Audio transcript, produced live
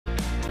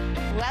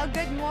Well,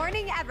 good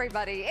morning,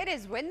 everybody. It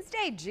is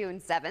Wednesday,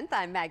 June 7th.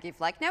 I'm Maggie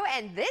Flecknoe,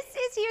 and this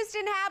is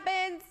Houston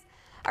Happens.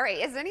 All right,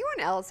 is anyone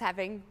else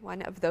having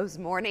one of those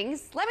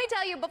mornings? Let me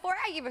tell you, before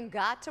I even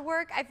got to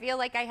work, I feel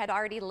like I had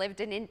already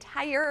lived an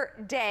entire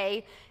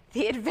day,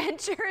 the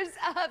adventures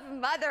of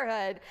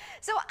motherhood.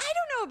 So I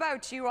don't know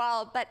about you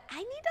all, but I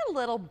need a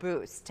little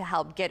boost to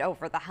help get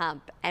over the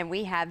hump, and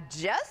we have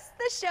just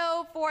the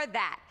show for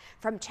that.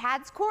 From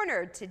Chad's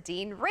Corner to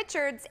Dean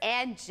Richards,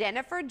 and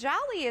Jennifer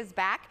Jolly is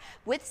back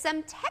with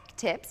some tech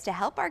tips to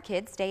help our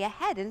kids stay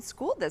ahead in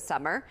school this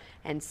summer,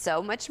 and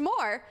so much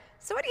more.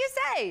 So what do you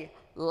say?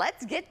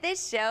 Let's get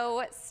this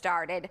show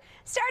started,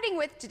 starting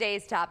with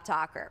today's top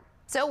talker.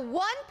 So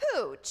one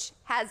pooch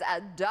has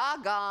a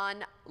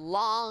doggone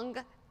long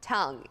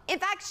tongue. In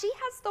fact, she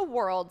has the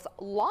world's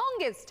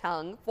longest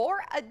tongue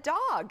for a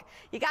dog.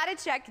 You gotta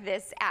check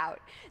this out.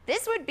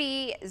 This would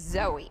be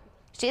Zoe.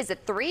 She is a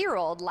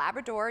 3-year-old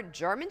Labrador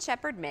German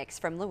Shepherd mix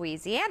from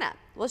Louisiana.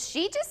 Well,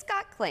 she just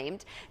got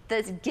claimed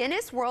the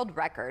Guinness World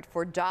Record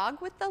for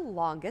dog with the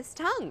longest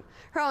tongue.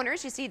 Her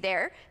owners, you see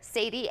there,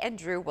 Sadie and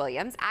Drew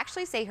Williams,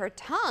 actually say her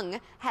tongue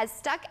has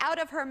stuck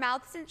out of her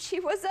mouth since she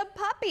was a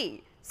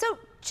puppy. So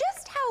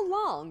just how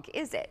long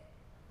is it?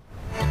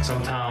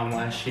 Sometime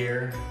last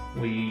year,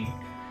 we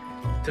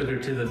took her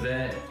to the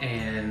vet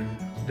and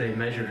they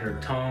measured her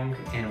tongue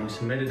and we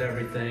submitted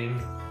everything.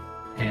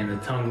 And the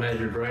tongue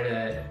measured right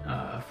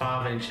at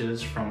 5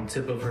 inches from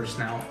tip of her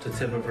snout to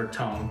tip of her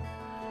tongue.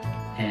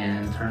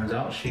 And turns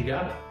out she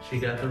got it. She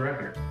got the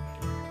record.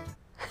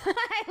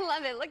 I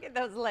love it. Look at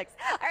those licks.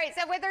 All right,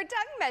 so with her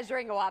tongue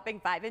measuring a whopping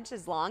 5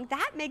 inches long,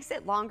 that makes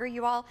it longer,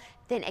 you all,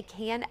 than a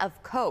can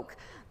of Coke.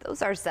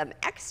 Those are some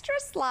extra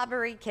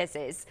slobbery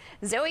kisses.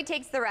 Zoe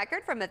takes the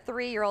record from a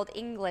 3-year-old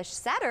English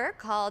setter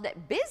called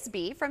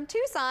Bisbee from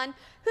Tucson,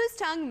 whose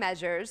tongue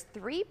measures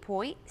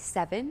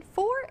 3.74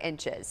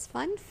 inches.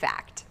 Fun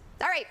fact.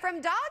 All right,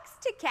 from dogs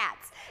to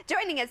cats.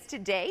 Joining us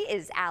today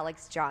is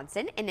Alex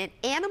Johnson, an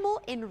animal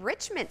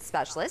enrichment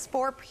specialist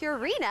for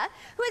Purina,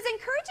 who is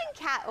encouraging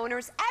cat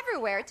owners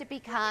everywhere to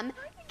become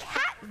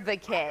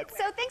cat-advocates.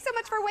 So thanks so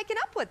much for waking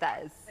up with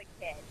us.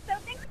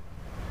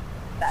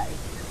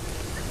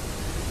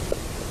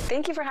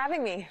 Thank you for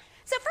having me.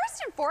 So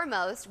first and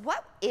foremost,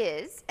 what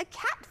is a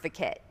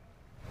cat-advocate?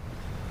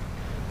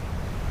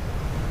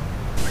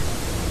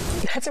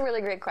 That's a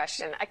really great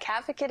question. A cat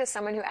advocate is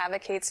someone who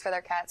advocates for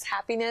their cat's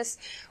happiness,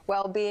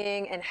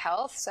 well-being, and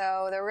health.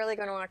 So they're really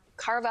going to want to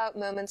carve out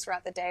moments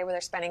throughout the day where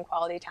they're spending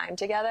quality time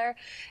together.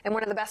 And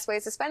one of the best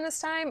ways to spend this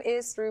time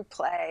is through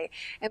play.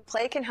 And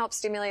play can help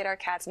stimulate our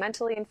cats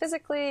mentally and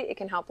physically. It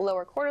can help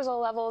lower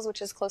cortisol levels,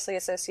 which is closely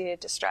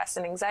associated to stress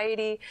and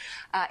anxiety,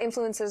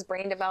 influences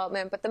brain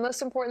development. But the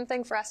most important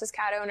thing for us as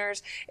cat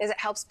owners is it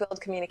helps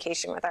build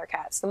communication with our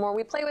cats. The more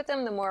we play with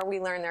them, the more we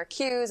learn their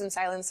cues and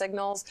silent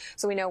signals,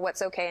 so we know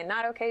what's okay and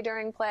not okay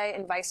during play,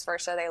 and vice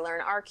versa. They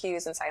learn our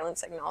cues and silent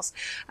signals.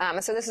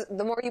 So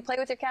the more you play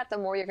with your cat, the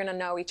more you're going to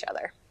know each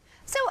other.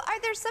 So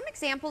are there some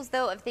examples,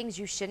 though, of things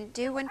you shouldn't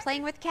do when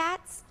playing with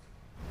cats?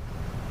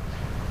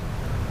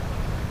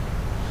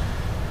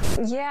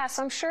 Yeah,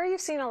 so I'm sure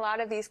you've seen a lot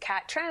of these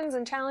cat trends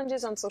and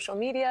challenges on social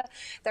media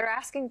that are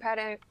asking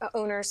pet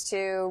owners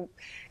to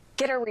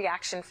get a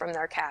reaction from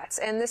their cats.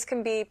 And this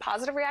can be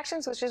positive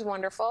reactions, which is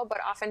wonderful, but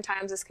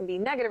oftentimes this can be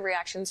negative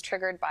reactions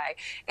triggered by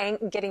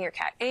getting your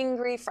cat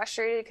angry,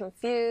 frustrated,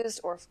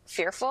 confused, or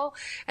fearful.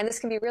 And this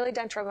can be really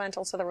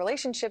detrimental to the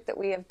relationship that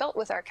we have built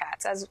with our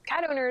cats. As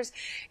cat owners,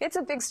 it's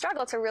a big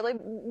struggle to really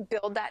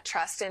build that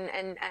trust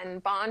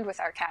and bond with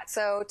our cats.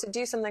 So to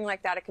do something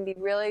like that, it can be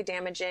really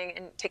damaging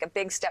and take a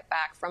big step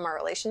back from our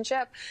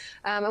relationship.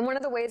 And one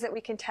of the ways that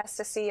we can test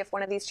to see if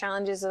one of these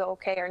challenges is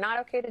okay or not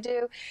okay to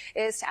do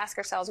is to ask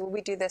ourselves, will we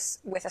do this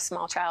with a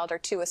small child or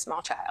to a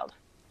small child?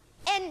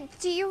 And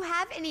do you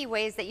have any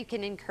ways that you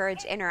can encourage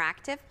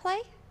interactive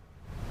play?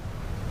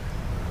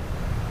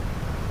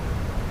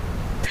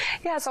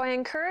 Yeah, so I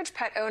encourage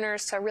pet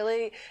owners to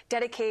really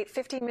dedicate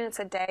 15 minutes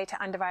a day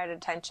to undivided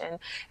attention.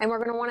 And we're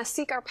going to want to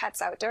seek our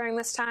pets out during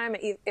this time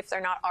if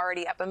they're not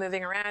already up and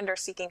moving around or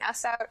seeking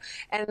us out.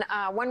 And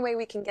one way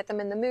we can get them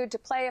in the mood to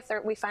play if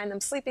we find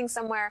them sleeping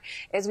somewhere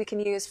is we can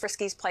use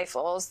Frisky's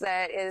Playfuls.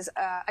 That is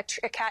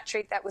a cat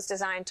treat that was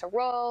designed to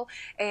roll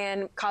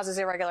and causes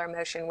irregular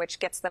motion, which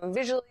gets them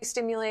visually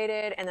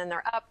stimulated, and then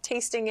they're up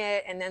tasting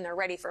it, and then they're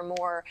ready for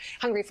more,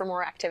 hungry for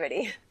more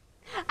activity.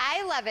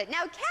 I love it.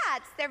 Now,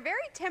 cats, they're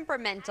very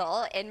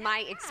temperamental in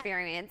my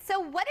experience. So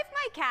what if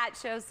my cat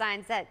shows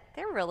signs that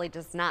they're really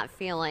just not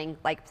feeling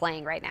like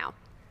playing right now?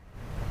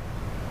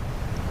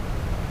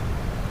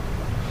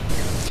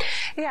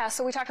 Yeah,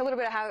 so we talked a little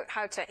bit about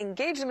how to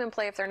engage them in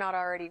play if they're not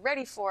already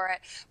ready for it.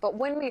 But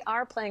when we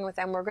are playing with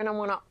them, we're going to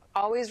want to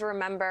always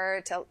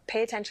remember to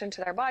pay attention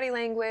to their body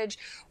language.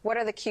 What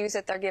are the cues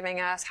that they're giving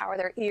us? How are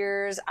their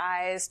ears,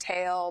 eyes,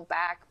 tail,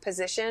 back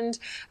positioned?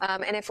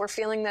 And if we're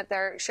feeling that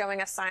they're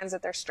showing us signs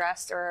that they're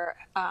stressed or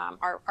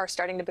are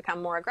starting to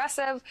become more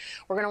aggressive,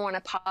 we're going to want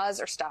to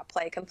pause or stop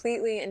play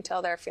completely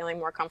until they're feeling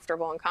more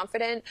comfortable and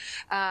confident.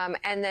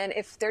 And then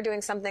if they're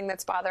doing something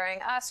that's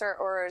bothering us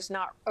or is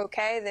not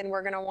okay, then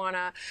we're going to want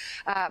to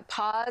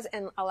pause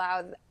and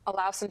allow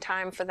some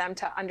time for them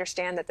to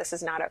understand that this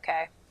is not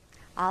okay.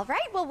 All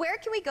right, well, where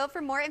can we go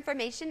for more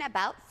information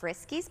about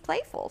Frisky's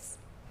Playfuls?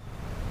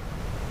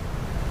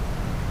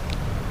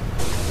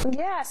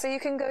 Yeah, so you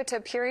can go to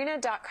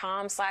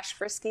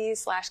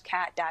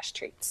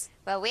purina.com/frisky/cat-treats.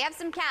 Well, we have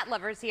some cat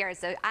lovers here,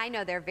 so I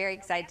know they're very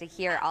excited to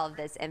hear all of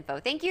this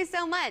info. Thank you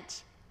so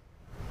much.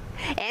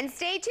 And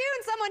stay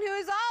tuned, someone who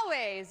is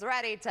always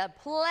ready to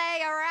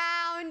play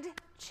around,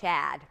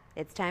 Chad.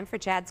 It's time for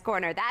Chad's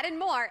Corner. That and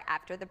more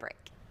after the break.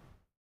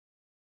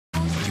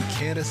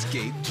 You can't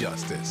escape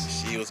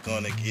justice. She was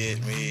gonna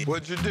get me.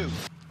 What'd you do?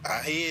 I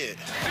hid.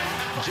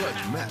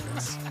 Judge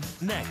Mathis.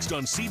 Next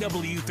on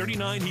CW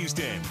 39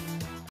 Houston.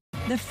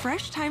 The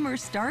fresh timer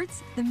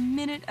starts the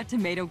minute a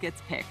tomato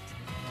gets picked.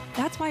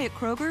 That's why at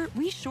Kroger,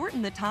 we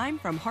shorten the time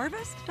from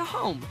harvest to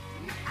home.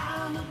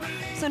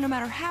 So no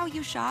matter how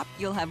you shop,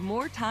 you'll have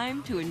more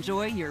time to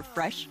enjoy your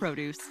fresh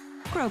produce.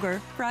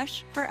 Kroger,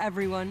 fresh for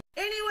everyone.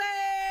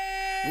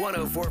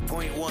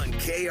 104.1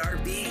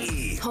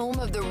 KRBE. Home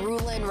of the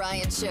Rule and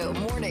Riot Show,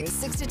 mornings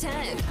 6 to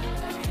 10.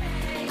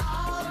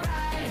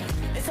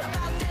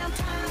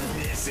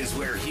 This is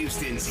where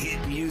Houston's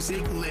hit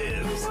music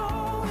lives.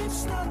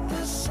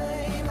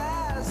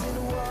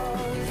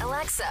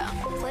 Alexa,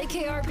 play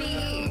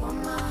KRBE.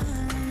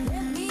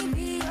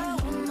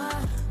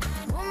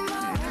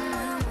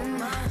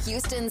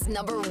 Houston's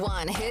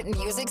 #1 hit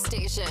music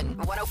station,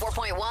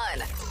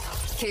 104.1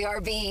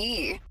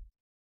 KRBE.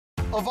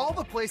 Of all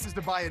the places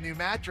to buy a new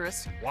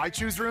mattress, why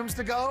choose Rooms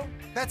to Go?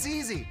 That's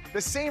easy.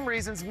 The same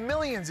reasons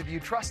millions of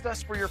you trust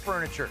us for your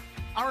furniture.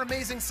 Our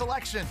amazing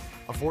selection,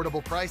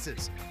 affordable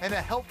prices, and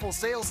a helpful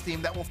sales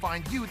team that will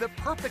find you the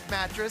perfect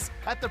mattress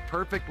at the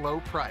perfect low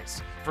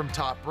price. From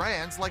top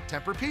brands like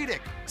Tempur-Pedic,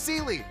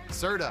 Sealy,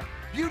 Serta,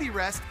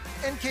 Beautyrest,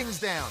 and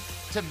Kingsdown,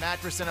 to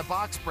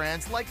mattress-in-a-box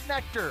brands like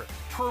Nectar,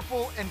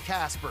 Purple, and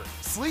Casper.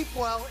 Sleep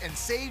well and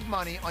save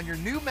money on your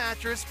new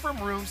mattress from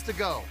Rooms to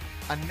Go,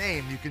 a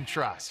name you can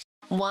trust.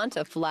 Want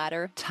a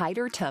flatter,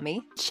 tighter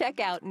tummy? Check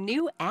out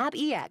new Ab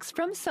EX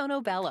from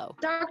Sono Bello.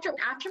 Doctor,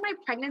 after my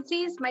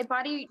pregnancies, my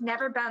body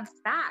never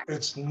bounced back.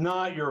 It's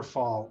not your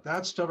fault.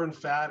 That stubborn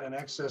fat and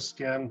excess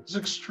skin is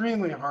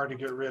extremely hard to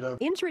get rid of.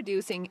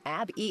 Introducing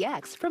Ab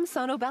EX from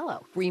Sono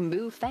Bello.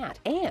 Remove fat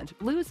and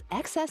lose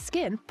excess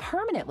skin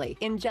permanently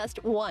in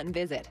just one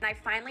visit. I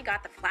finally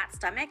got the flat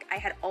stomach I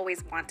had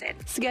always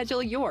wanted.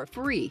 Schedule your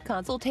free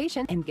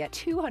consultation and get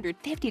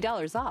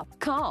 $250 off.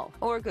 Call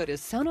or go to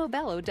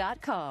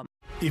sonobello.com.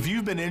 If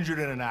you've been injured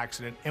in an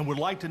accident and would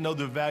like to know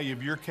the value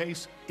of your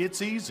case,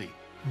 it's easy.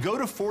 Go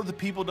to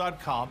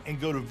forthepeople.com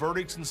and go to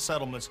verdicts and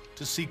settlements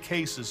to see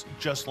cases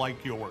just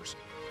like yours.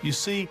 You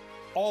see,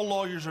 all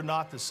lawyers are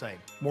not the same.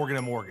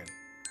 Morgan & Morgan,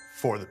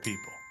 for the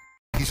people.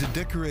 He's a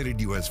decorated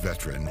U.S.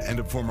 veteran and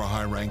a former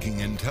high-ranking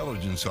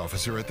intelligence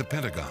officer at the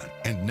Pentagon.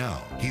 And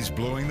now he's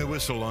blowing the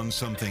whistle on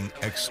something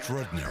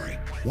extraordinary.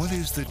 What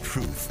is the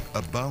truth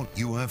about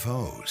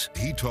UFOs?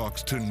 He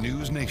talks to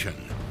News Nation,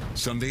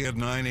 Sunday at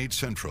 9, 8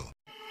 Central.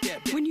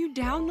 When you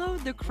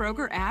download the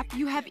Kroger app,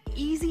 you have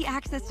easy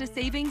access to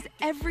savings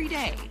every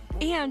day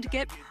and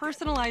get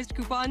personalized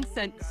coupons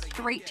sent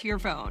straight to your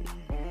phone.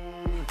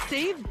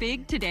 Save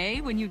big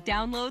today when you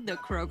download the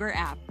Kroger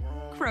app.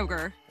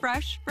 Kroger,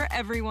 fresh for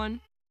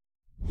everyone.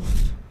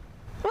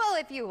 Well,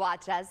 if you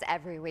watch us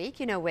every week,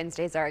 you know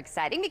Wednesdays are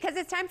exciting because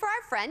it's time for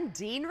our friend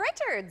Dean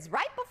Richards.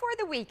 Right before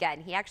the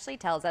weekend, he actually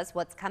tells us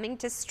what's coming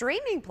to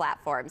streaming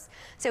platforms.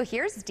 So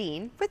here's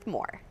Dean with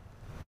more.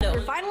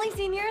 We're finally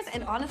seniors,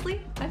 and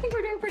honestly, I think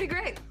we're doing pretty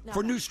great.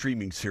 For new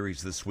streaming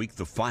series this week,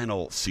 the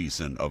final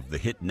season of the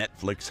hit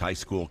Netflix high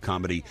school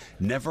comedy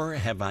Never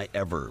Have I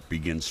Ever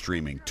begins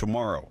streaming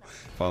tomorrow.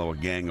 Follow a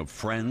gang of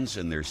friends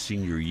in their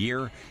senior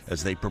year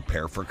as they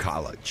prepare for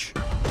college.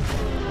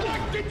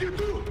 What did you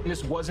do?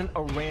 This wasn't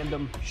a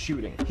random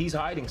shooting. He's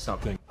hiding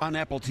something. On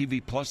Apple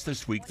TV Plus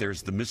this week,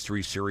 there's the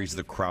mystery series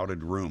The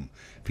Crowded Room,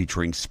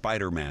 featuring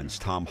Spider-Man's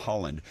Tom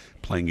Holland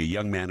playing a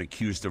young man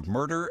accused of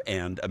murder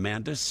and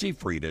Amanda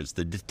Seyfried as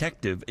the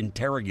detective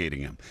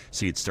interrogating him.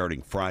 See it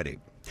starting Friday.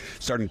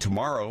 Starting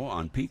tomorrow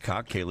on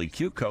Peacock, Kaylee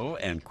Cuoco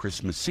and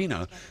Chris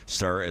Messina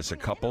star as a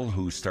couple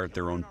who start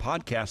their own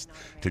podcast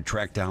to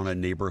track down a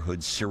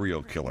neighborhood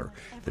serial killer.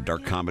 The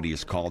dark comedy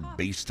is called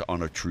Based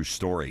on a True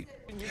Story.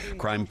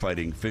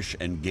 Crime-fighting fish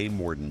and game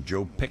warden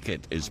Joe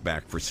Pickett is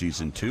back for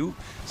season 2.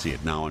 See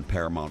it now on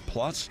Paramount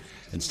Plus.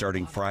 And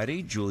starting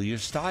Friday, Julia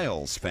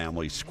Stiles'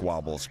 family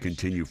squabbles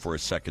continue for a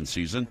second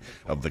season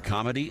of the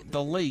comedy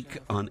The Lake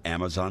on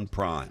Amazon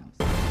Prime.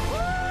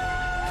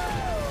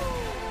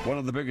 One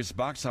of the biggest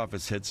box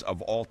office hits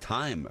of all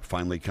time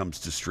finally comes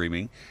to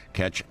streaming.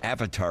 Catch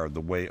Avatar: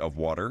 The Way of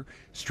Water,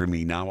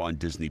 streaming now on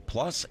Disney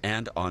Plus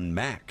and on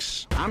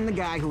Max. I'm the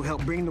guy who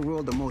helped bring the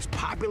world the most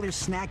popular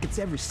snack it's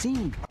ever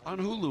seen. On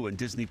Hulu and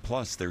Disney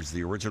Plus, there's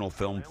the original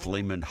film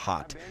Flamin'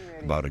 Hot,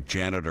 about a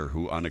janitor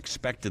who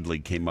unexpectedly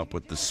came up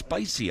with the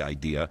spicy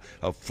idea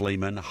of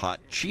Flamin' Hot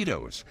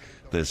Cheetos.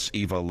 This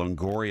Eva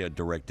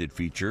Longoria-directed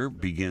feature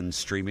begins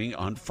streaming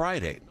on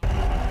Friday.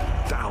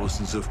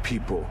 Thousands of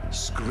people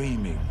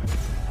screaming,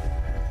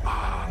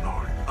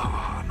 Arnold,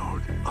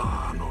 Arnold,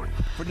 Arnold.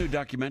 For new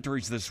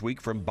documentaries this week,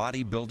 from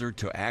bodybuilder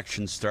to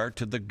action star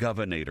to the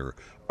Governator,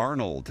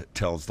 Arnold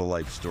tells the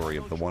life story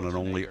of the one and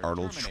only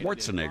Arnold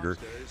Schwarzenegger.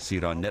 See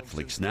it on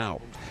Netflix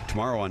now.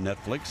 Tomorrow on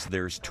Netflix,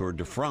 there's Tour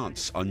de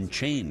France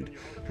Unchained,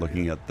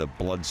 looking at the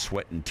blood,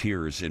 sweat, and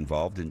tears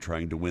involved in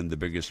trying to win the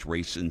biggest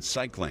race in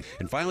cycling.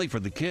 And finally, for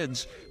the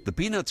kids, the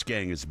Peanuts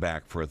gang is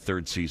back for a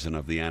third season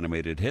of the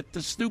animated hit,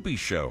 The Snoopy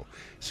Show.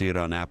 See it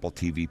on Apple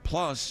TV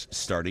Plus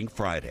starting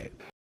Friday.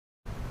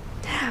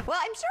 Well,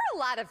 I'm sure a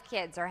lot of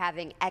kids are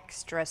having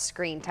extra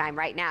screen time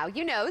right now.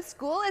 You know,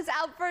 school is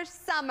out for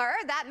summer.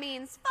 That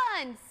means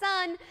fun,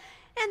 sun,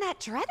 and that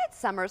dreaded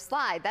summer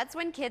slide. That's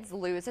when kids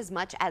lose as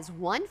much as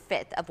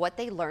 1/5 of what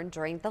they learned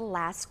during the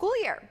last school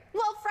year.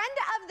 Well, friend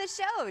of the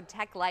show,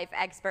 Tech Life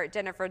expert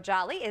Jennifer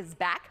Jolly is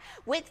back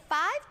with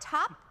 5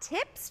 top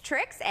tips,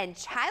 tricks, and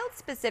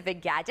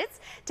child-specific gadgets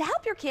to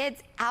help your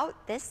kids out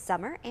this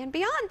summer and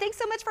beyond. Thanks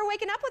so much for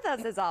waking up with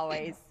us as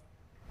always.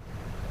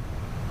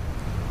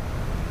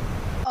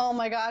 Oh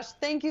my gosh,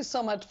 thank you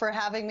so much for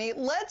having me.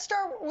 Let's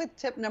start with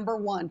tip number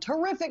 1,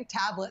 terrific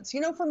tablets. You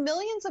know, for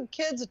millions of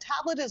kids, a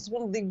tablet is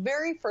one of the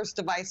very first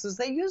devices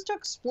they use to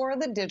explore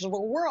the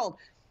digital world.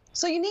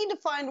 So you need to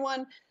find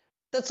one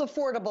that's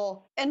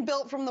affordable and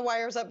built from the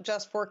wires up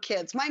just for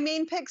kids. My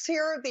main picks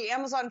here, the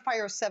Amazon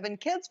Fire 7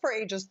 Kids for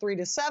ages 3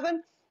 to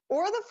 7,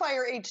 or the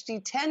Fire HD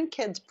 10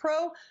 Kids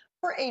Pro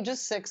for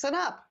ages 6 and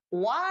up.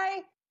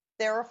 Why?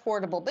 They're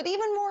affordable, but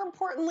even more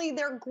importantly,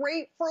 they're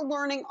great for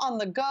learning on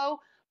the go.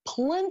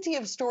 Plenty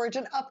of storage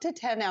and up to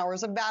 10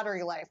 hours of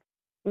battery life.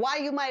 Why,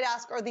 you might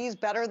ask, are these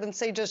better than,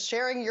 say, just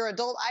sharing your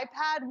adult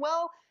iPad?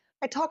 Well,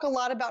 I talk a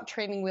lot about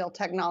training wheel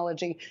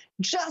technology.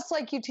 Just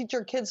like you teach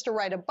your kids to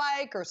ride a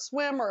bike or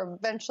swim or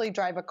eventually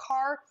drive a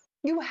car,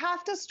 you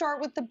have to start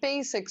with the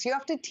basics. You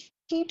have to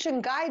teach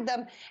and guide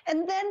them,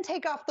 and then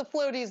take off the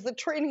floaties, the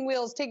training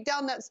wheels, take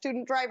down that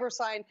student driver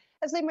sign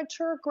as they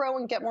mature, grow,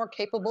 and get more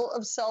capable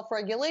of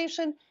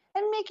self-regulation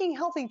and making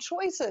healthy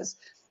choices.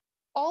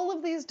 All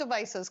of these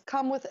devices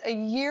come with a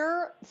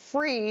year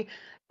free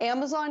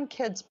Amazon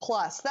Kids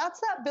Plus. That's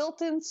that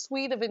built-in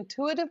suite of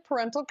intuitive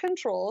parental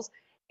controls,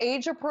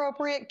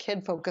 age-appropriate,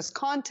 kid-focused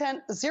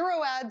content,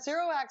 0 ads,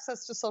 0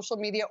 access to social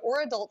media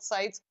or adult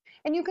sites,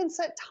 and you can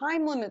set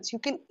time limits. You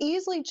can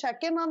easily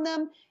check in on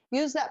them,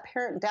 use that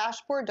parent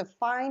dashboard to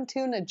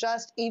fine-tune,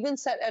 adjust, even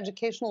set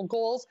educational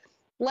goals,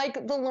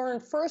 like the Learn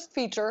First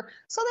feature,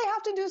 so they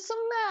have to do some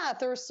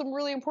math or some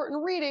really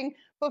important reading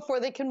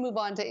before they can move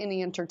on to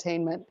any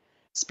entertainment.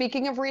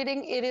 Speaking of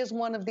reading, it is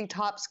one of the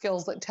top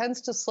skills that tends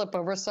to slip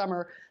over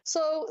summer.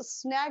 So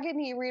snag an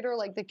e-reader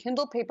like the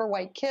Kindle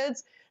Paperwhite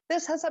Kids.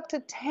 This has up to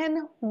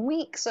 10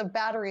 weeks of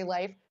battery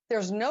life.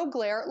 There's no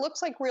glare. It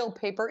looks like real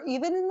paper,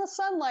 even in the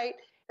sunlight.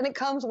 And it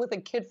comes with a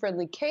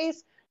kid-friendly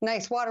case,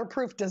 nice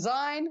waterproof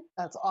design.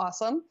 That's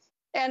awesome.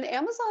 And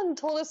Amazon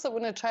told us that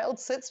when a child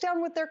sits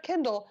down with their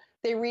Kindle,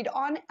 they read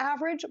on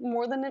average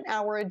more than an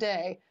hour a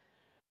day.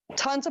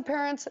 Tons of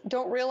parents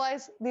don't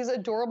realize these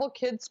adorable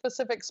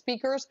kid-specific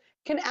speakers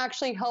can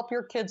actually help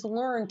your kids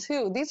learn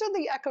too. These are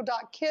the Echo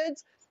Dot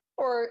Kids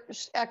or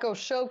Echo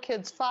Show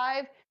Kids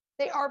 5.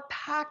 They are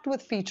packed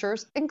with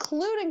features,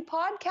 including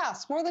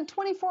podcasts, more than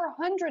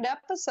 2,400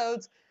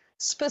 episodes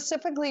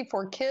specifically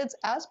for kids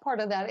as part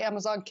of that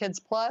Amazon Kids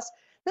Plus.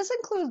 This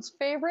includes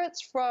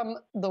favorites from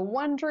the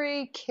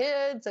Wondery,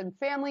 Kids, and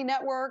Family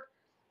Network,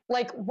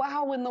 like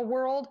Wow in the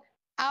World,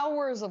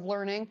 hours of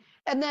learning.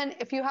 And then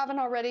if you haven't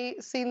already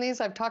seen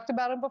these, I've talked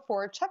about them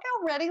before, check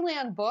out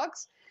Readyland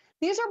Books.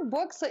 These are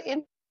books that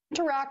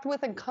interact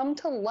with and come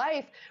to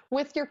life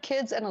with your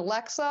kids and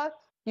Alexa.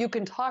 You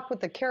can talk with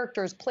the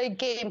characters, play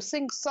games,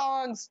 sing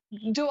songs,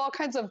 do all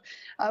kinds of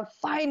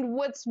find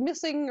what's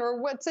missing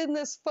or what's in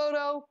this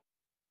photo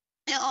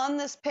on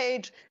this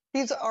page.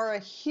 These are a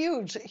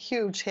huge,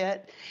 huge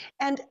hit.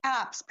 And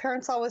apps.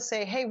 Parents always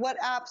say, hey, what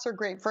apps are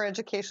great for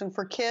education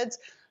for kids?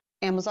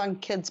 Amazon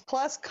Kids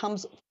Plus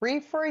comes free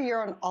for a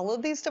year on all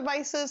of these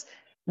devices.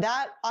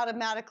 That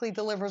automatically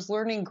delivers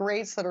learning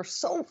greats that are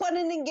so fun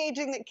and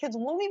engaging that kids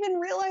won't even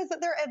realize that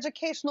they're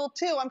educational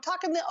too. I'm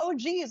talking the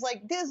OGs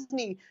like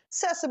Disney,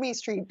 Sesame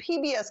Street,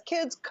 PBS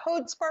Kids,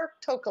 CodeSpark,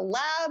 Toca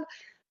Lab.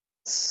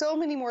 So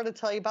many more to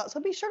tell you about.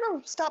 So be sure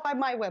to stop by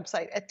my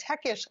website at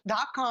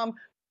techish.com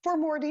for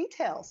more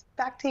details.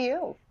 Back to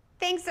you.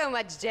 Thanks so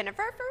much,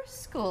 Jennifer, for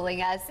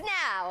schooling us.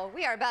 Now,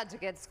 we are about to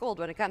get schooled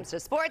when it comes to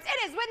sports.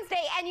 It is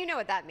Wednesday, and you know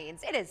what that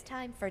means. It is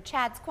time for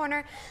Chad's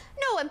Corner.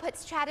 No one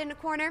puts Chad in a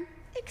corner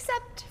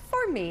except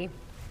for me.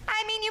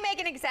 I mean, you make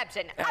an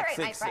exception. All right,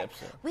 my friend.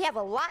 We have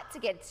a lot to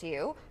get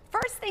to.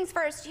 First things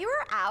first, you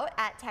were out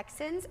at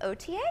Texans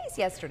OTAs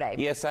yesterday.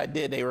 Yes, I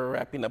did. They were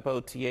wrapping up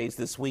OTAs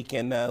this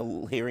weekend.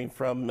 Hearing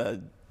from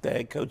the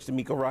head coach,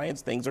 D'Amico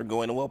Ryans, things are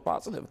going well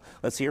positive.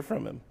 Let's hear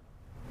from him.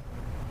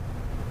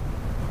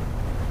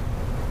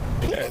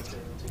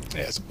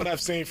 Yes, what I've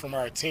seen from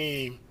our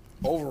team,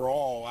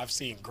 overall, I've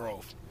seen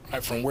growth.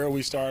 Right, from where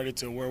we started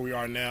to where we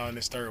are now in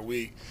this third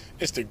week,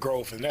 it's the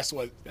growth, and that's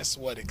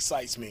what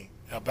excites me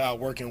about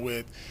working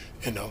with,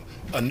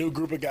 a new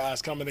group of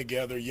guys coming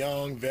together,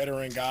 young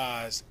veteran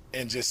guys,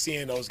 and just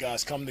seeing those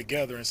guys come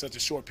together in such a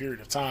short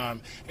period of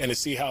time, and to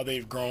see how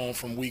they've grown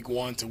from week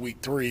 1 to week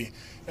 3.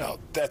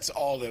 That's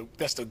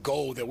the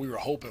goal that we were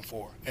hoping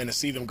for, and to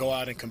see them go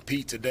out and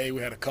compete today.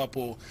 We had a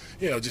couple,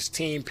 just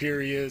team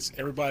periods,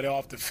 everybody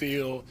off the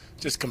field,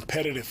 just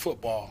competitive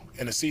football,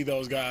 and to see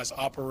those guys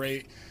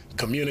operate,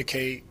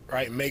 communicate,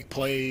 right, make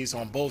plays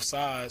on both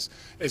sides,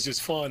 it's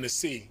just fun to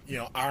see,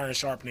 iron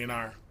sharpening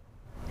iron.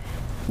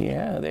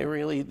 Yeah, they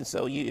really,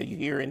 so you're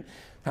hearing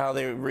how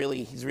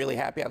he's really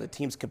happy how the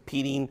team's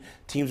competing,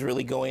 team's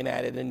really going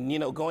at it. And,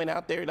 going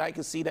out there, I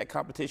can see that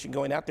competition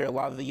going out there. A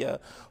lot of the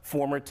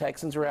former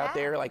Texans were out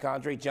there, like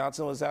Andre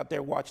Johnson was out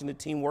there watching the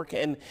team work.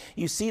 And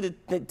you see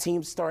the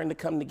team starting to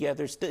come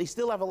together. They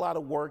still have a lot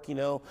of work,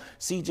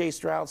 C.J.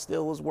 Stroud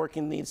still was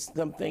working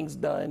some things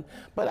done.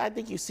 But I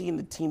think you're seeing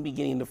the team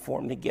beginning to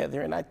form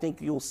together. And I think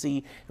you'll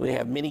see we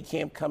have mini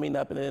camp coming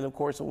up. And then, of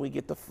course, when we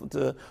get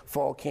to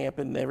fall camp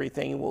and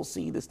everything, we'll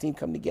see this team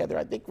come together.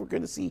 I think we're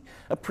going to see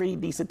a pretty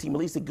decent team, at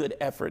least a good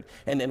effort,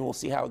 and then we'll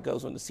see how it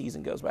goes when the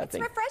season goes. But it's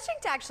refreshing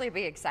to actually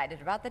be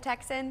excited about the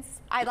Texans.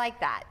 I like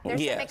that.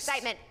 There's some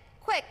excitement.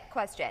 Quick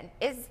question: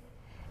 Is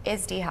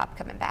D-Hop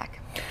coming back?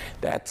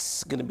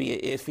 That's going to be an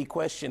iffy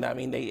question. I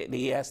mean,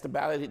 they asked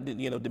about it.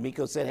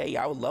 D'Amico said, "Hey,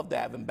 I would love to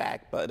have him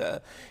back,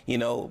 but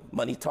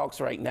money talks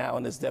right now,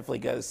 and it's definitely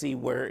got to see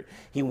where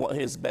he wants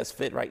his best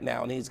fit right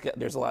now. And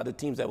there's a lot of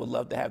teams that would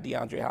love to have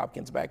DeAndre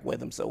Hopkins back with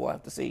him, so we'll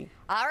have to see."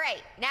 All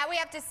right, now we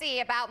have to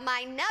see about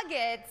my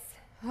Nuggets.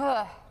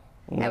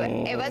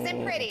 It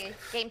wasn't pretty.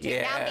 Game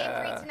 2, now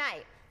Game 3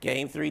 tonight.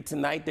 Game 3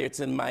 tonight. It's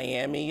in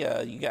Miami.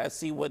 You guys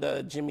see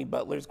what Jimmy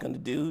Butler's going to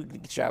do.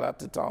 Shout out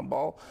to Tom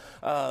Ball.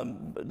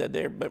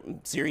 Their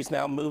series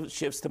now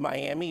shifts to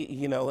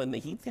Miami, and the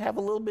Heat have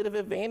a little bit of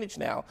advantage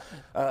now.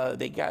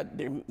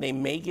 They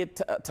may get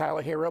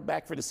Tyler Herro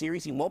back for the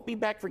series. He won't be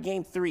back for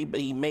Game 3, but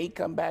he may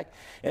come back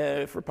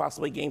for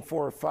possibly Game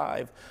 4 or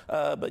 5.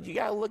 But you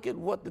got to look at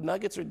what the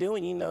Nuggets are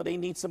doing. They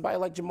need somebody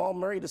like Jamal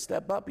Murray to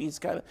step up. He's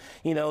kind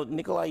of,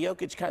 Nikola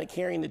Jokic kind of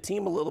carrying the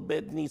team a little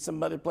bit. Need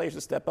some other players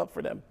to step up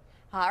for them.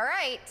 All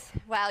right.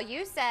 Well,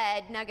 you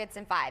said Nuggets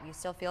in 5. You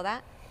still feel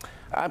that?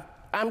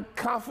 I'm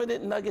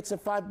confident Nuggets in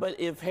 5, but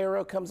if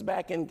Herro comes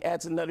back and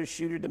adds another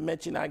shooter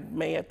dimension, I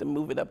may have to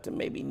move it up to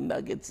maybe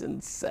Nuggets in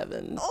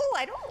 7. Oh,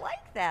 I don't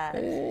like that.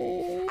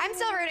 I'm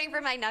still rooting for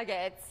my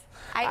Nuggets.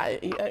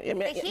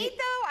 The Heat,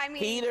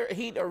 though,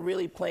 Heat are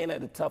really playing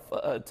at a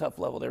tough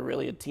level. They're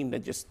really a team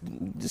that just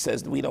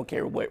says we don't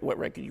care what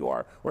record you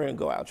are. We're going to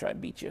go out and try and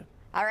beat you.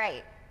 All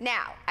right.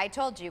 Now, I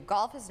told you,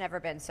 golf has never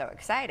been so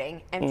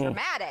exciting and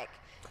dramatic.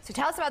 So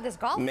tell us about this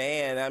golf.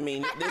 Man, I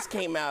mean, this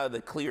came out of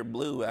the clear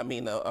blue. I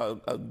mean,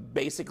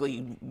 basically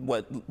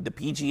what the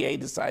PGA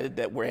decided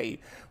that we're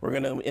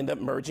going to end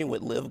up merging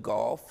with Live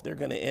Golf. They're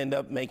going to end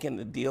up making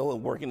the deal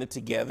and working it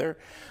together.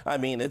 I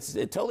mean, it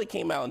totally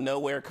came out of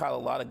nowhere, caught a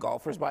lot of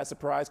golfers by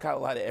surprise, caught a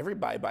lot of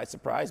everybody by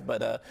surprise.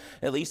 But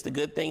at least the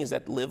good thing is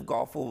that Live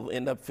Golf will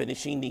end up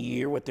finishing the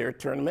year with their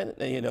tournament,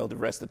 the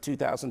rest of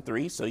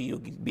 2003. So you'll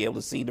be able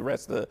to see the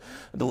rest of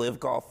the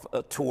Live Golf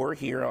tour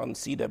here on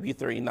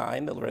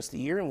CW39 the rest of the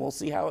year. And we'll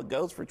see how it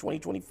goes for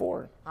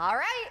 2024. All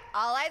right,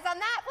 all eyes on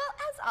that.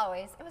 Well, as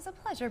always, it was a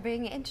pleasure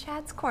being in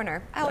Chad's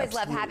Corner. I always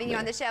love having you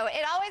on the show.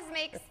 It always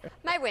makes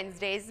my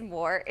Wednesdays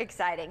more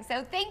exciting.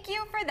 So thank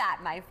you for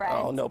that, my friend.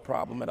 Oh, no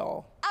problem at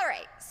all. All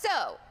right,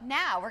 so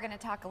now we're going to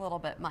talk a little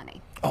bit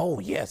money. Oh,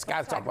 yes,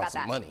 got to talk about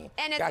some money.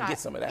 And got to get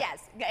some of that.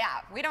 Yes,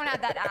 yeah, we don't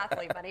have that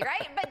athlete money,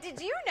 right? But did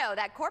you know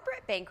that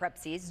corporate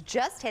bankruptcies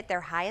just hit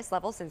their highest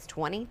level since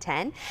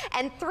 2010?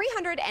 And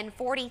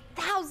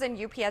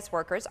 340,000 UPS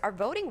workers are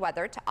voting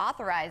whether to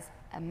authorize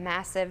a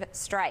massive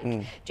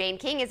strike. Jane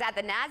King is at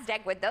the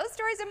NASDAQ with those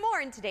stories and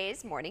more in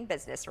today's Morning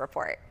Business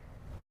Report.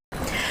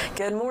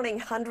 Good morning.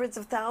 Hundreds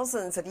of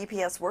thousands of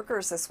UPS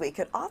workers this week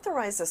could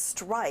authorize a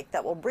strike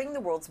that will bring the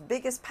world's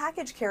biggest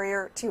package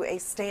carrier to a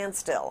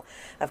standstill.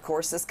 Of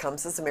course, this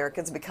comes as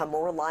Americans become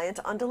more reliant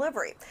on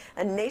delivery.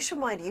 A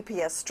nationwide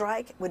UPS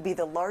strike would be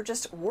the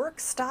largest work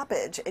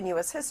stoppage in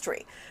U.S.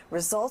 history.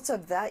 Results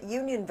of that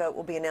union vote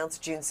will be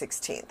announced June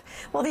 16th.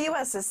 Well, the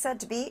U.S. is said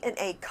to be in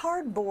a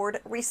cardboard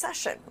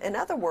recession. In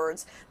other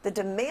words, the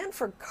demand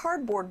for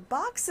cardboard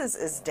boxes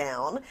is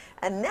down,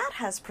 and that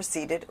has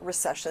preceded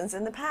recessions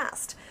in the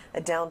past.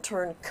 A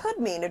downturn could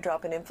mean a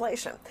drop in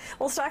inflation.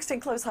 Well, stocks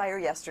did close higher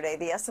yesterday.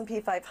 The S&P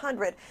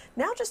 500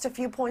 now just a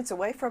few points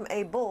away from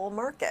a bull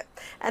market.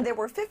 And there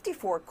were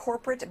 54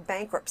 corporate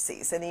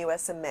bankruptcies in the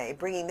U.S. in May,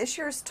 bringing this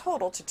year's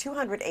total to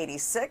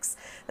 286.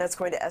 That's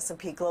according to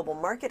S&P Global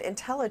Market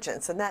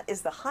Intelligence, and that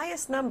is the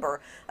highest number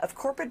of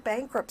corporate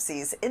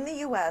bankruptcies in the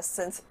U.S.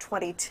 since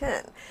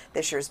 2010.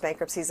 This year's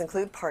bankruptcies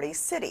include Party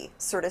City,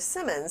 Curtis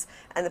Simmons,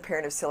 and the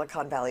parent of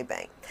Silicon Valley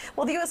Bank.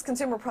 Well, the U.S.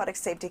 Consumer Product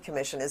Safety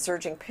Commission is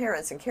urging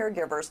parents and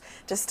caregivers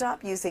to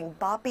stop using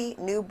Boppy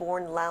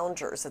newborn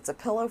loungers. It's a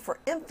pillow for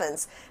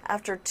infants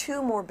after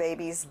 2 more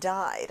babies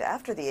died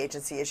after the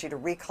agency issued a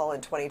recall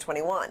in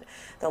 2021.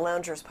 The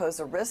loungers pose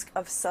a risk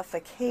of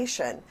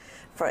suffocation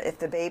if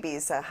the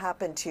babies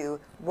happen to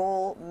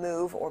roll,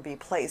 move, or be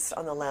placed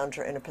on the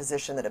lounger in a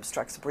position that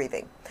obstructs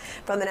breathing.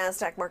 From the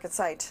NASDAQ market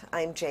site,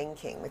 I'm Jane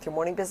King with your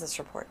morning business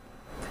report.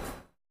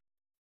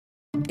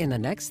 In the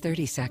next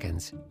 30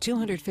 seconds,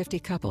 250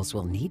 couples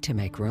will need to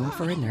make room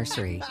for a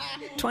nursery.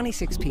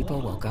 26 people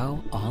will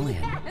go all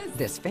in.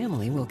 This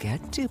family will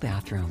get 2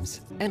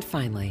 bathrooms. And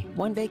finally,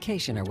 one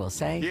vacationer will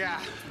say, "Yeah,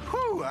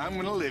 whew, I'm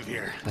gonna live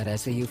here." But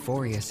as the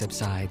euphoria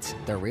subsides,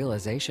 the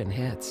realization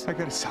hits. I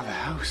gotta sell the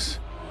house.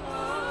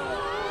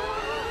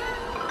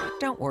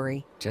 Don't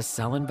worry, just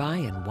sell and buy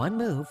in one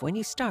move when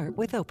you start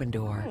with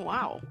Opendoor. Oh,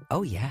 wow.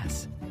 Oh,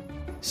 yes.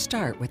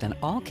 Start with an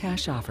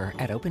all-cash offer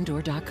at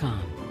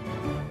opendoor.com.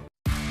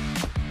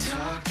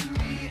 Talk to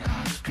me,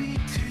 I'll speak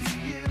to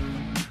you.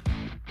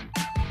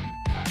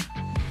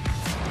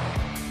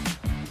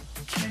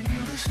 Can you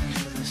listen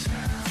to the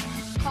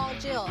sound? Call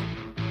Jill.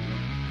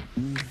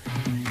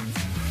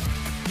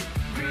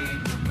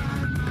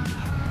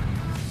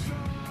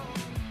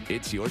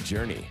 It's your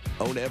journey.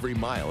 Own every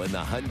mile in the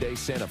Hyundai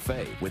Santa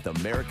Fe with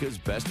America's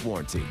best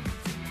warranty.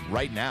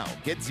 Right now,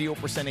 get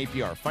 0%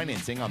 APR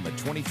financing on the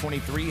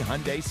 2023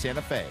 Hyundai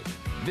Santa Fe.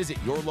 Visit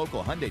your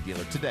local Hyundai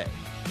dealer today.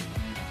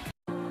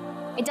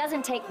 It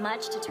doesn't take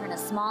much to turn a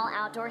small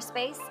outdoor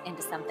space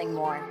into something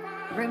more.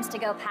 Rooms to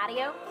Go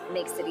Patio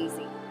makes it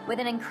easy. With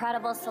an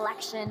incredible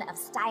selection of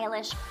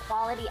stylish,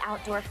 quality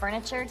outdoor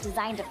furniture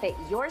designed to fit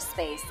your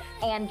space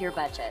and your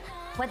budget.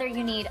 Whether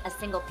you need a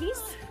single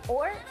piece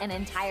or an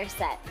entire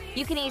set,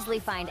 you can easily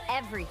find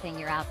everything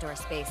your outdoor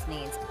space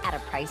needs at a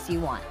price you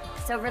want.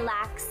 So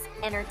relax,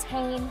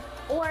 entertain,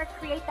 or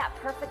create that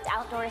perfect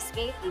outdoor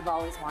escape you've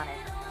always wanted.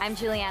 I'm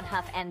Julianne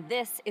Huff, and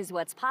this is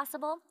what's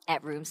possible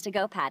at Rooms to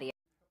Go Patio.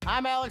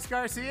 I'm Alex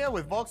Garcia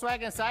with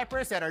Volkswagen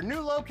Cypress at our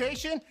new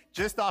location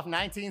just off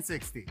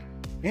 1960.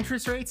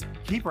 Interest rates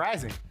keep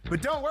rising,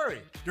 but don't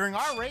worry. During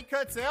our rate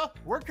cut sale,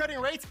 we're cutting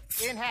rates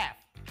in half.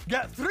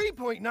 Get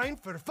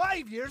 3.9 for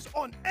 5 years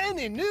on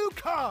any new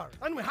car,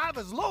 and we have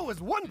as low as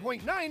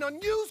 1.9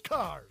 on used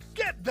cars.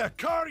 Get the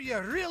car you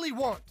really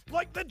want,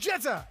 like the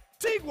Jetta,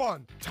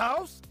 Tiguan,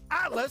 Taos,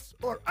 Atlas,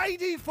 or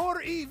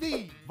ID4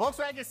 EV.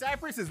 Volkswagen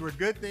Cypress is where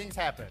good things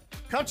happen.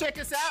 Come check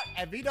us out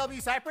at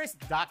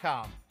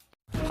VWCypress.com.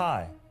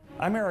 Hi,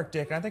 I'm Eric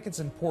Dick, and I think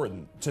it's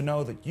important to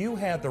know that you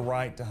had the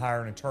right to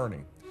hire an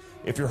attorney.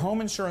 If your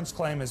home insurance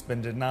claim has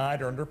been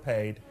denied or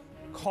underpaid,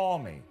 call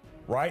me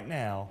right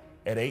now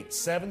at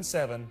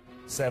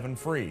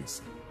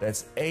 877-7-FREEZE.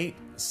 That's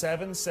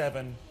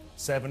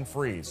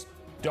 877-7-FREEZE.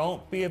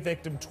 Don't be a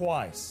victim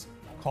twice.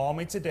 Call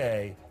me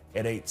today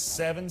at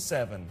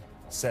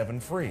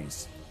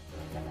 877-7-FREEZE.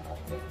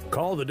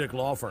 Call the Dick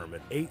Law Firm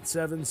at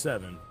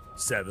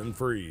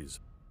 877-7-FREEZE.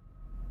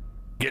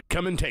 Get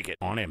Come and Take It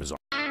on Amazon.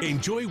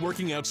 Enjoy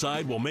working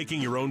outside while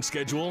making your own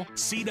schedule?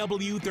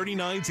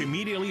 CW39's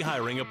immediately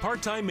hiring a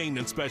part-time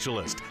maintenance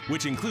specialist,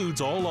 which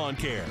includes all lawn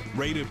care.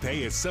 Rate of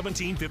pay is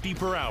 $17.50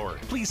 per hour.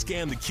 Please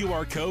scan the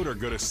QR code or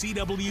go to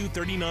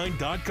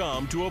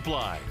CW39.com to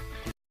apply.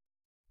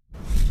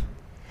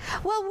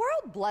 Well,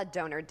 World Blood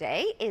Donor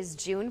Day is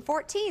June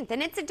 14th,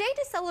 and it's a day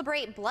to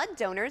celebrate blood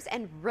donors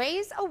and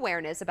raise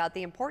awareness about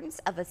the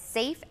importance of a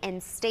safe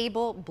and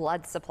stable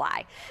blood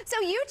supply. So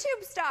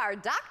YouTube star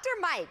Dr.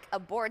 Mike, a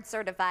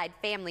board-certified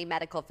family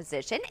medical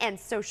physician and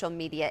social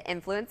media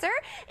influencer,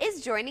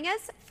 is joining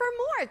us for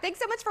more. Thanks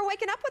so much for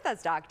waking up with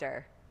us,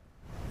 Doctor.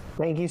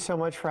 Thank you so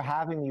much for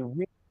having me.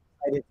 Really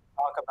excited to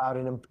talk about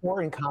an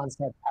important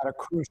concept at a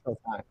crucial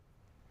time.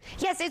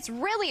 Yes, it's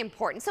really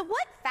important. So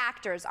what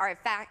factors are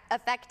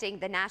affecting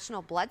the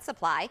national blood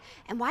supply,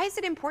 and why is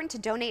it important to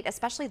donate,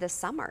 especially this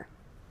summer?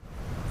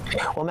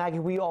 Well, Maggie,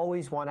 we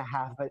always want to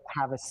have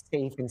a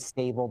safe and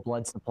stable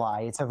blood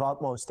supply. It's of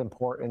utmost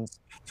importance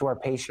to our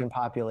patient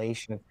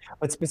population.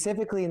 But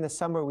specifically in the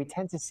summer, we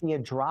tend to see a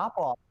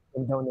drop-off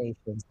in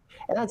donations,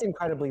 and that's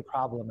incredibly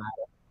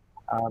problematic.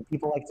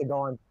 People like to go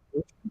on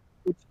vacation,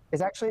 which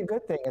is actually a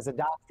good thing. As a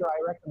doctor, I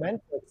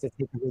recommend folks to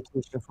take a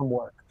vacation from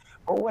work.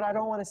 But what I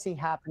don't want to see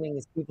happening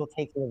is people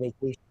taking a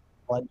vacation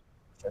for blood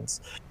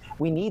donations.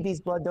 We need these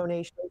blood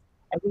donations,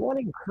 and we want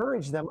to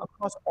encourage them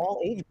across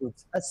all age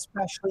groups,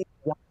 especially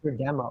the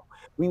younger demo.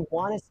 We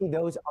want to see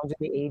those under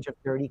the age of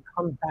 30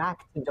 come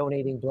back to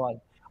donating blood.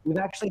 We've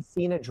actually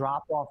seen a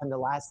drop-off in the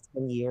last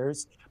 10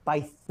 years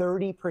by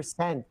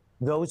 30%,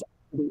 those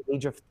under the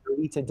age of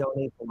 30 to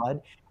donate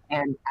blood.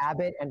 And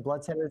Abbott and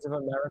Blood Centers of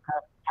America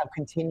have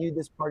continued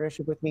this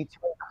partnership with me to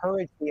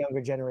encourage the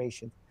younger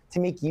generation to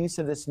make use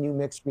of this new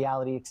mixed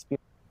reality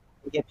experience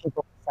and get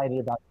people excited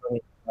about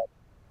donating blood.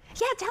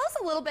 Yeah, tell us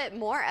a little bit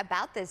more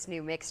about this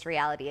new mixed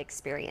reality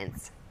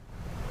experience.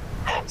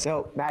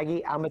 So,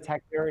 Maggie, I'm a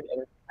tech nerd,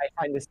 and I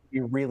find this to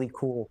be really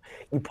cool.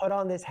 You put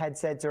on this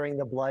headset during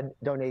the blood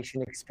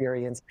donation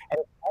experience,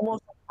 and it's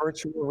almost a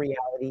virtual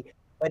reality,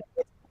 but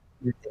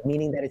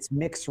meaning that it's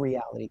mixed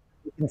reality.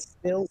 You can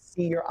still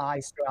see your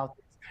eyes throughout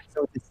this.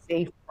 So it's a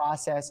safe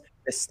process.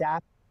 The staff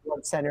at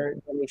Blood Center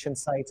donation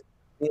sites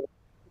will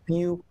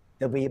be able to help you.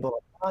 They'll be able to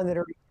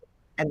monitor you.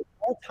 And the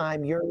whole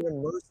time you're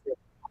immersed in the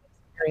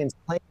experience,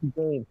 playing the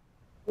game.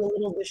 You're a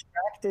little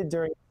distracted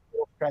during the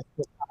little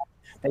stressful time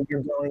that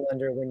you're going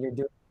under when you're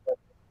doing the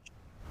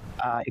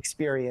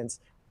experience.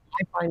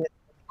 I find it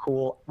really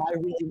cool. I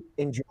really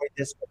enjoyed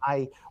this when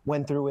I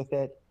went through with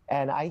it.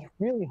 And I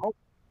really hope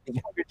the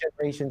younger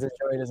generations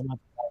enjoy it as much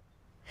as I do.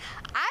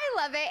 I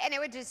love it, and it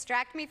would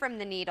distract me from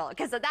the needle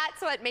because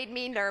that's what made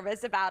me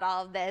nervous about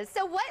all of this.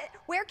 So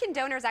where can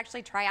donors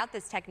actually try out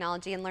this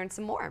technology and learn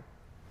some more?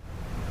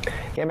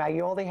 Yeah,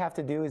 Maggie, all they have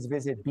to do is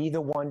visit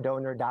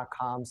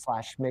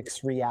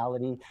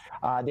BeTheOneDonor.com/mixedreality.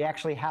 They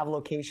actually have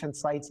location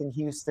sites in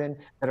Houston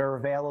that are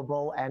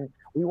available, and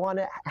we want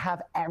to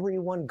have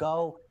everyone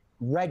go,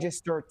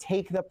 register,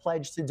 take the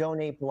pledge to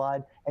donate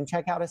blood, and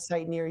check out a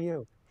site near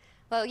you.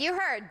 Well, you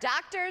heard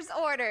doctor's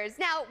orders.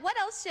 Now, what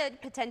else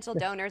should potential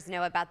donors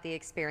know about the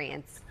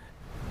experience?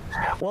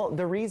 Well,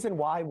 the reason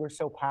why we're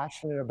so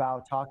passionate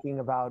about talking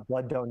about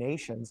blood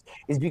donations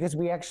is because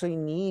we actually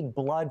need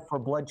blood for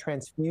blood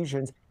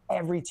transfusions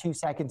every 2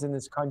 seconds in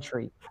this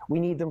country.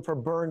 We need them for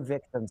burn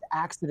victims,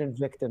 accident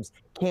victims,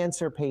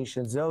 cancer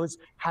patients, those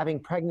having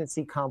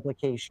pregnancy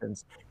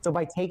complications. So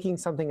by taking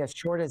something as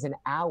short as an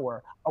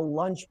hour, a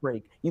lunch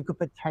break, you could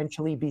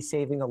potentially be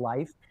saving a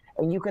life,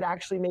 and you could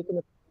actually make an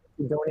appointment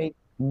to donate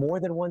more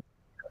than once a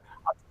year,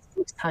 up to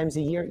 6 times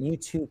a year. You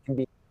too can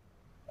be.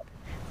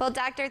 Well,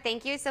 Doctor,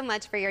 thank you so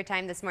much for your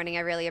time this morning.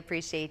 I really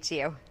appreciate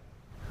you.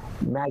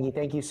 Maggie,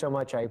 thank you so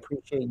much. I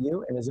appreciate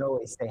you. And as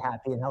always, stay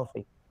happy and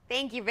healthy.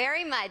 Thank you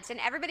very much. And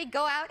everybody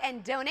go out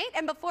and donate.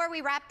 And before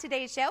we wrap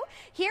today's show,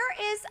 here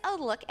is a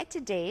look at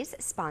today's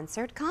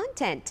sponsored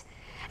content.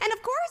 And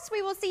of course,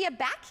 we will see you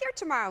back here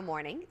tomorrow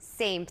morning,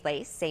 same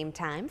place, same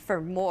time, for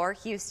more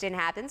Houston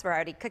Happens. We're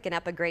already cooking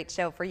up a great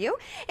show for you.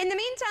 In the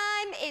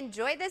meantime,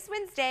 enjoy this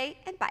Wednesday,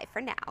 and bye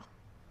for now.